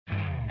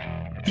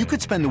You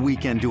could spend the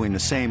weekend doing the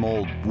same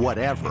old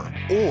whatever,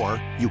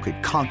 or you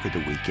could conquer the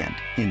weekend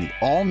in the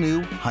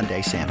all-new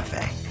Hyundai Santa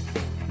Fe.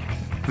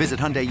 Visit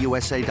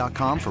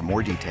HyundaiUSA.com for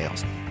more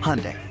details.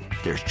 Hyundai,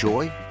 there's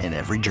joy in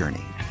every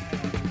journey.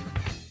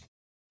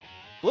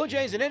 Blue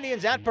Jays and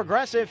Indians at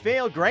Progressive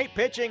Field. Great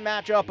pitching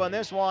matchup on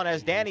this one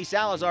as Danny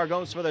Salazar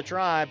goes for the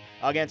Tribe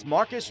against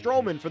Marcus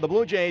Stroman for the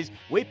Blue Jays.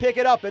 We pick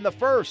it up in the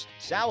first.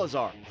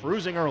 Salazar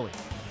cruising early.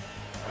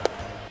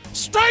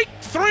 Strike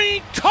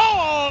three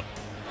called.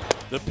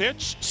 The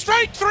pitch,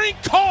 strike three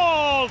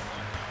called.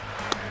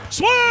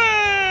 Swing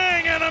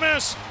and a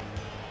miss.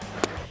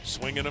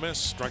 Swing and a miss,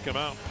 struck him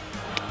out.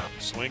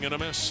 Swing and a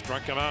miss,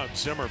 struck him out.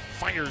 Zimmer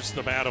fires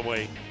the bat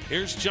away.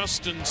 Here's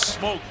Justin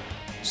Smoak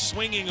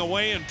swinging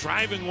away and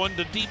driving one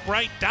to deep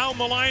right. Down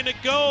the line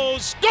it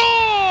goes.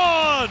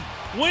 Gone!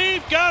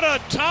 We've got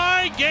a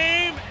tie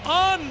game.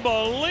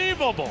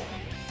 Unbelievable.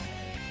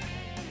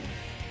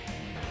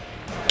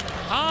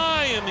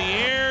 High in the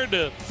air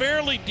to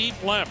fairly deep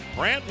left.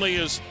 Brantley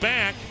is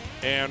back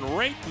and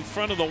right in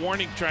front of the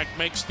warning track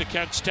makes the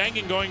catch.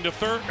 Tangen going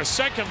to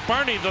second.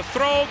 Barney the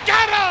throw.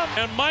 Got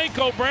him! And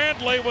Michael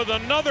Brantley with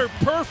another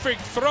perfect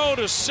throw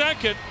to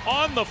second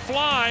on the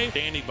fly.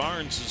 Danny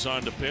Barnes is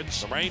on the pitch.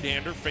 The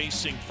right-hander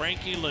facing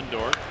Frankie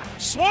Lindor.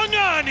 Swung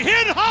on,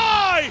 hit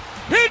high,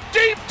 hit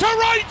deep to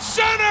right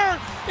center.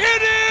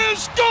 It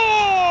is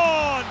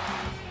gone!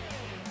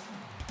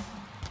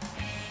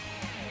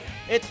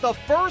 It's the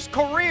first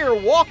career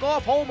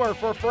walk-off homer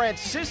for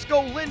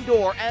Francisco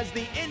Lindor as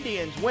the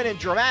Indians win in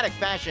dramatic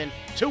fashion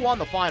 2-1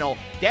 the final.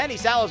 Danny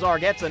Salazar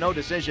gets a no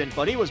decision,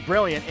 but he was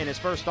brilliant in his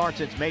first start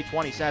since May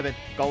 27,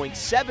 going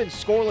 7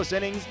 scoreless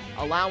innings,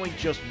 allowing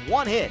just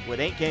 1 hit with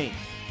 8 Ks.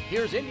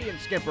 Here's Indian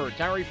skipper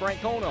Terry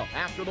Francona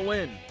after the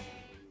win.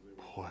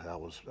 Boy, that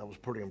was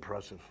pretty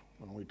impressive.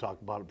 When we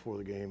talked about it before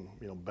the game,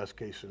 best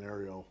case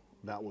scenario,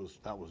 that was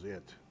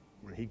it.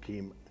 When he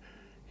came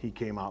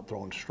out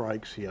throwing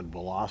strikes. He had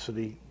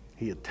velocity.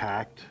 He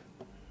attacked.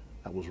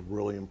 That was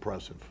really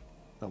impressive.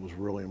 How nice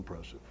is it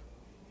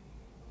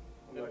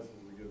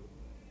to get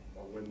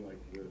a win like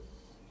this,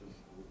 just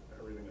with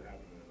everything that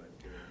happened in that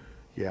game?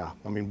 Yeah,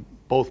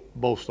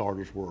 both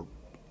starters were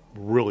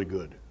really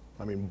good.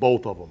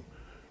 Both of them.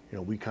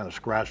 We kind of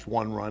scratched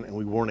one run, and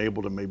we weren't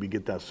able to maybe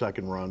get that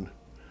second run,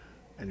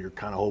 and you're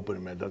kind of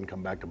hoping it doesn't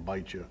come back to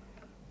bite you.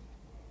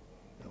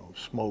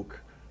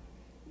 Smoke.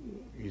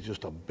 He's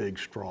just a big,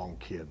 strong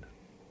kid.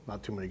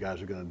 Not too many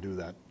guys are going to do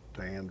that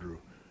to Andrew.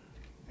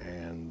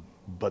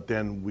 But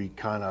then we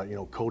kind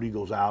of, Cody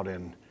goes out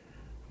and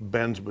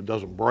bends but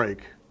doesn't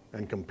break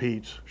and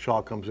competes.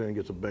 Shaw comes in and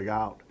gets a big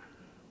out,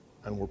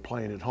 and we're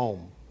playing at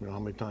home. How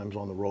many times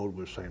on the road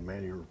we're saying,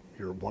 man,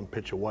 you're one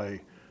pitch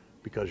away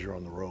because you're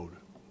on the road.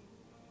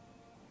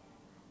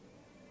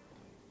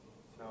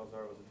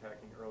 Salazar was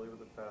attacking early with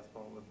the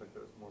fastball and looked like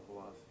there was more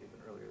velocity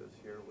than earlier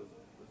this year. Was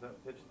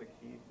that pitch the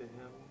key to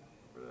him?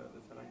 For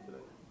this inning today?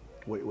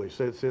 Wait,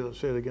 say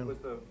it again. Was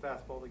the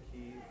fastball the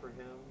key for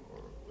him? Or?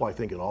 Well, I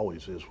think it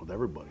always is with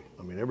everybody.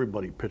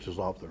 Everybody pitches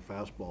off their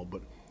fastball,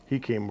 but he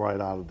came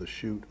right out of the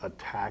chute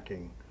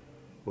attacking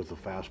with the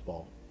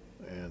fastball,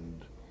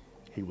 and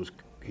he was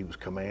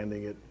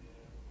commanding it.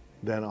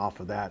 Then off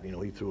of that, he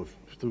threw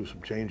some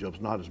changeups,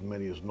 not as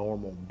many as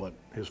normal, but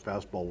his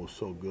fastball was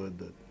so good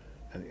that,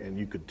 and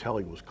you could tell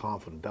he was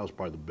confident. That was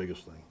probably the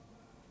biggest thing.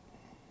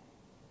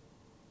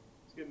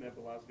 Getting that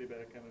velocity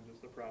back, kind of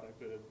just a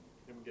product of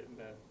him getting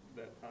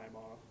that time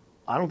off?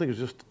 I don't think it was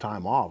just the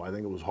time off. I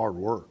think it was hard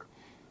work.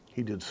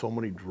 He did so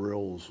many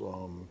drills,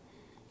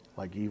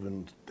 like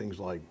even things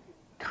like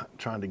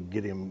trying to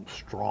get him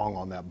strong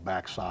on that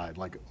backside,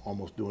 like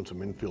almost doing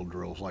some infield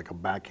drills, like a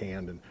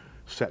backhand and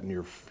setting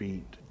your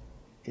feet,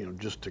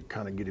 just to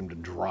kind of get him to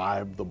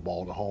drive the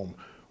ball to home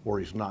where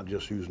he's not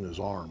just using his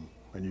arm.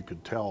 And you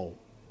could tell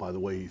by the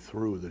way he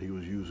threw that he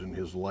was using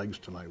his legs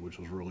tonight, which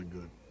was really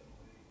good.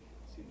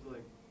 Seems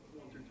like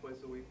once or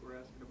twice a week we're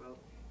asking about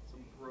some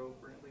throw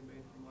Brantley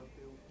made from left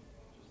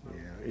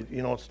field.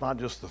 Yeah, it's not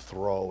just the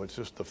throw. It's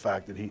just the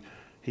fact that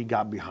he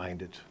got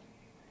behind it.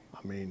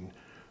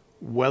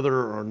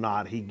 Whether or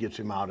not he gets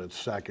him out at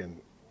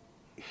second,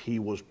 he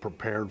was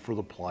prepared for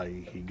the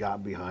play. He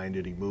got behind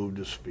it. He moved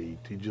his feet.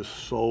 He's just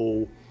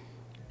so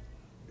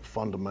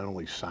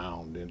fundamentally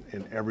sound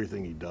in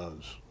everything he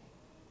does.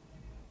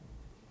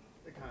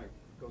 It kind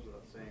of goes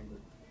without saying, but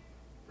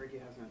Frankie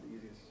hasn't had the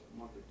easiest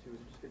month or two.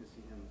 It's just good to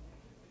see him.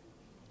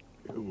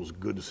 It was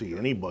good to see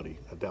anybody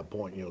at that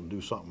point,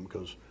 do something,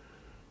 because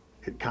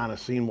it kind of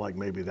seemed like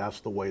maybe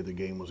that's the way the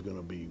game was going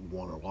to be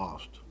won or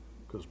lost,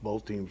 because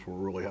both teams were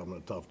really having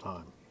a tough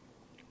time.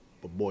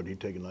 But boy, did he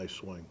take a nice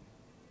swing.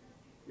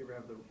 You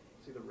ever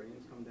see the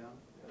reins come down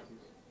as he's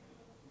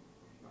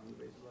running the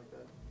bases like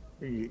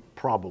that?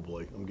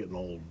 Probably. I'm getting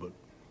old, but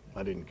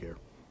I didn't care.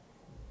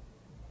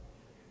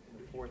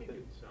 The fourth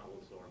inning.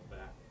 Salazar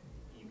back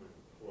even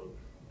close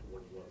to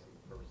what he was in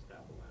the first half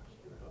of last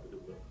year. How big a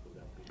lift would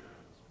that be?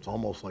 It's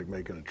almost like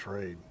making a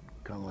trade,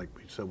 kind of like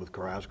we said with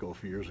Carrasco a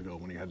few years ago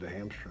when he had the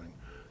hamstring.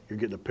 You're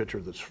getting a pitcher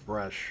that's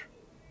fresh.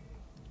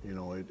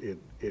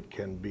 It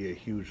can be a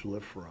huge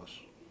lift for us.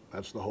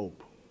 That's the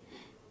hope.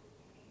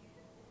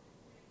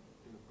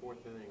 In the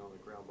fourth inning on the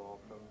ground ball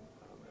from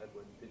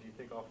Edwin, did you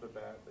think off the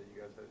bat that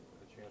you guys had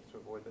a chance to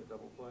avoid that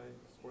double play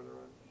to score the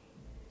run?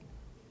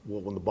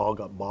 Well, when the ball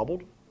got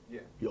bobbled?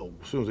 Yeah.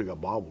 As soon as it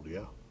got bobbled,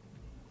 yeah.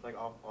 Like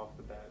off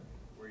the bat,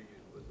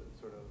 was it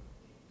sort of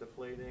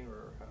deflating,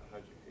 or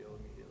how'd you feel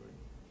immediately?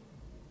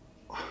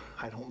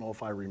 I don't know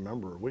if I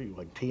remember. What are you,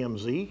 like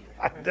TMZ?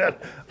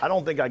 I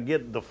don't think I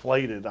get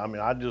deflated. I mean,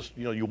 I just,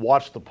 you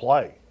watch the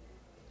play.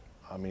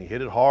 I mean,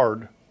 hit it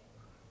hard,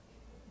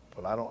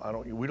 but I don't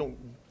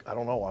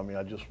know. I mean,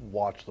 I just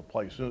watched the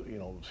play. So, it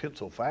was hit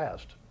so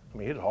fast. I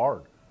mean, hit it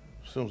hard.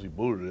 As soon as he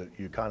booted it,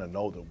 you kind of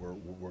know that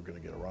we're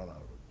going to get a run out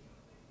of it.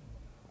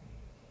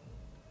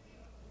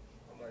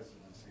 How nice is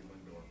it to see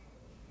Lindor?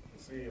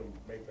 To see him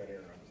make that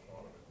error, I just thought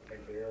of it.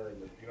 Make the error,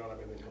 and you know what I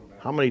mean, then come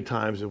back. How many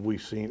times have we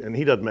seen, and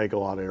he doesn't make a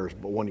lot of errors,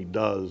 but when he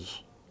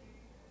does,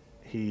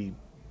 he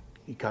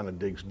kind of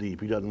digs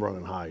deep. He doesn't run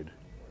and hide.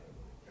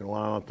 When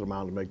I went to the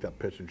mound to make that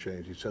pitching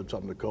change, he said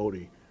something to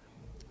Cody,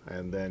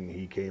 and then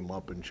he came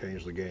up and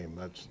changed the game.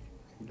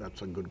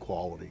 That's a good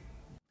quality.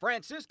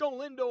 Francisco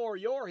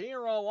Lindor, your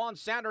hero on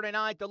Saturday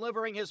night,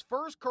 delivering his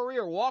first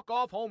career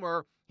walk-off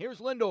homer. Here's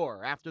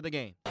Lindor after the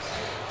game.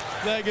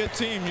 They're a good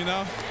team,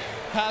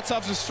 Hats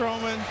off to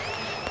Stroman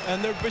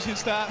and their pitching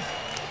staff,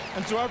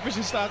 and to our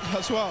pitching staff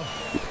as well.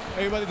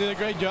 Everybody did a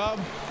great job.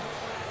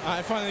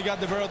 I finally got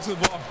the barrel to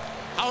the ball.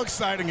 How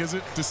exciting is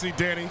it to see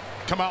Danny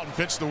come out and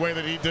pitch the way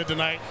that he did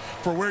tonight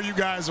for where you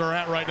guys are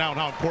at right now and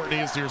how important he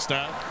is to your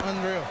staff?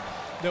 Unreal.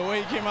 The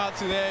way he came out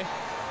today,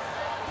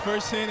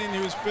 first inning, he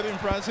was pretty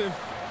impressive.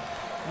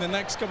 The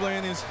next couple of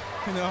innings,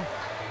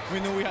 we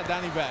knew we had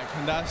Danny back,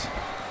 and that's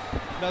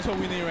what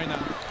we need right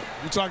now.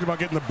 You're talking about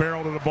getting the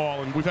barrel to the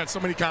ball, and we've had so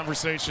many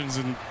conversations,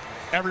 and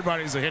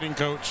everybody's a hitting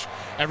coach.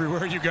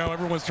 Everywhere you go,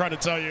 everyone's trying to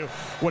tell you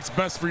what's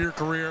best for your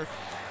career.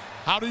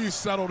 How do you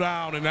settle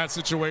down in that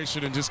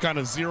situation and just kind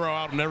of zero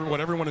out on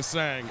what everyone is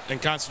saying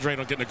and concentrate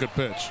on getting a good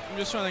pitch? I'm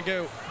just trying to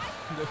get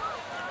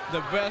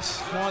the best,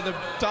 one of the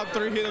top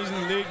 3 hitters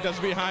in the league that's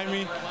behind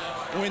me,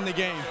 win the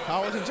game. I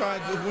wasn't trying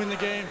to win the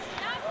game.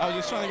 I was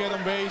just trying to get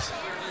on base,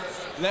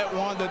 let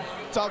one of the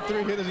top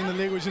 3 hitters in the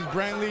league, which is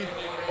Brantley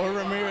or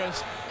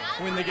Ramirez,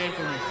 win the game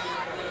for me.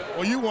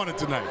 Well, you won it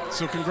tonight,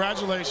 so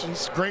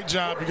congratulations. Great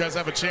job. You guys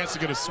have a chance to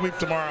get a sweep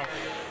tomorrow.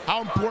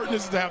 How important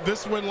is it to have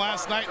this win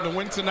last night and to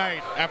win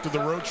tonight after the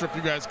road trip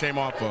you guys came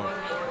off of?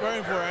 Very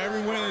important.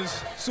 Every win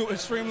is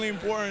extremely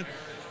important,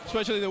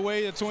 especially the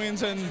way the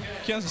Twins and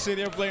Kansas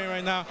City are playing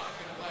right now.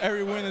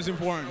 Every win is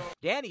important.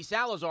 Danny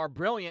Salazar,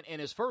 brilliant in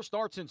his first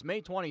start since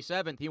May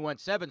 27th. He went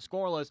 7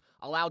 scoreless,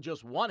 allowed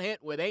just 1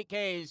 hit with 8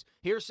 Ks.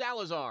 Here's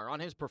Salazar on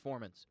his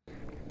performance.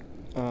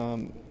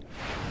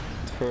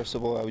 First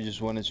of all, I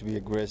just wanted to be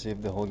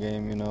aggressive the whole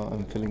game.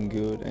 I'm feeling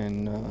good,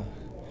 and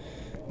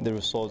the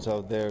results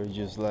out there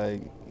just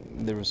like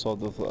the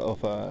result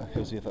of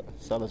Jose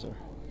Salazar.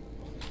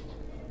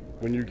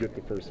 When you get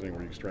the first inning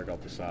where you strike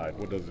out the side,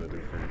 what does it do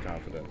for your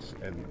confidence?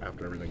 And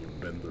after everything you've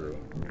been through,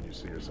 when you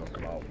see yourself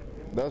come out?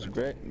 That was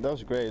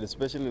great,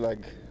 especially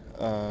like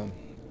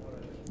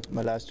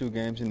my last 2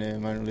 games in the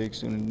minor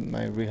leagues in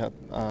my rehab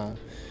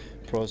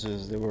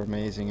process. They were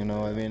amazing.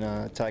 I've been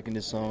attacking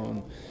the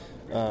zone,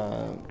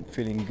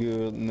 feeling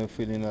good, not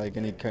feeling like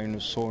any kind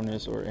of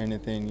soreness or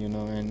anything,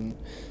 and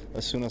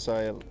as soon as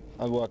I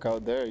walk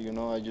out there,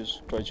 I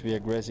just try to be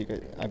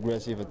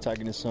aggressive,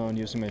 attacking the zone,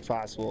 using my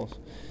fastballs,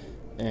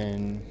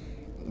 and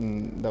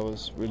that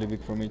was really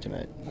big for me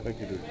tonight. I think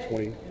you did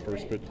 20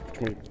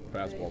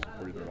 fastballs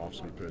before you did an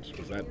off-speed pitch.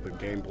 Was that the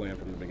game plan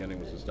from the beginning,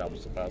 was to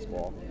establish the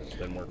fastball,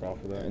 then work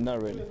off of that?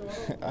 Not really.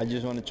 I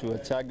just wanted to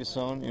attack the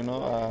zone,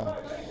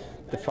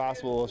 the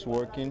fastball was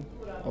working.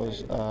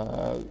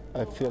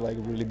 I feel like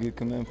a really good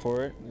command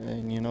for it,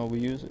 and we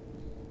use it.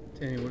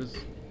 Danny, what does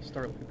a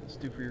start like this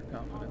do for your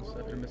confidence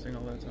after missing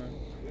all that time?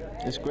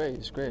 It's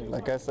great.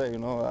 Like I say,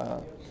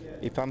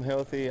 if I'm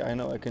healthy, I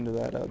know I can do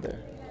that out there.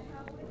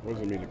 What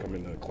does it mean to come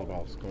into the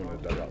clubhouse, go into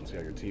the dugout, and see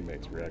how your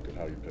teammates reacted,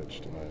 how you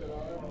pitched tonight?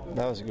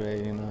 That was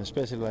great,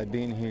 especially like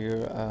being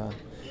here,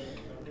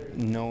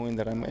 knowing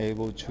that I'm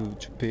able to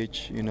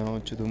pitch,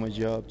 to do my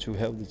job, to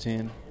help the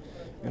team.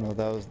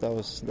 That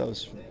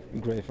was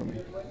great for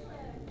me.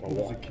 What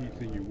was the key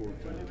thing you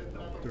worked on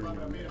during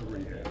your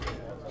rehab?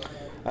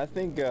 I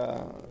think,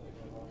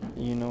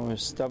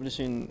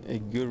 establishing a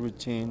good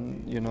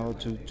routine,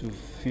 to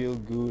feel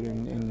good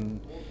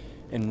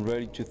and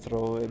ready to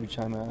throw every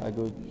time I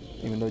go,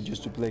 even though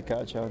just to play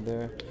catch out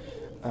there.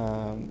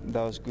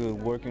 That was good.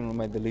 Working on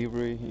my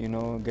delivery,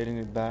 getting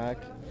it back,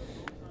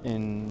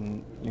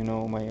 and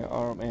my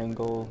arm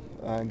angle,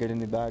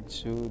 getting it back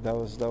too. That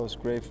was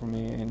great for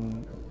me,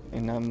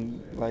 and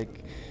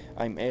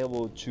I'm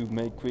able to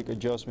make quick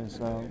adjustments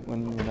now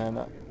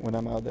when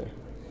I'm out there.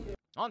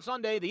 On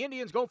Sunday, the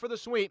Indians go for the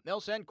sweep. They'll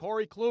send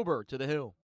Corey Kluber to the hill.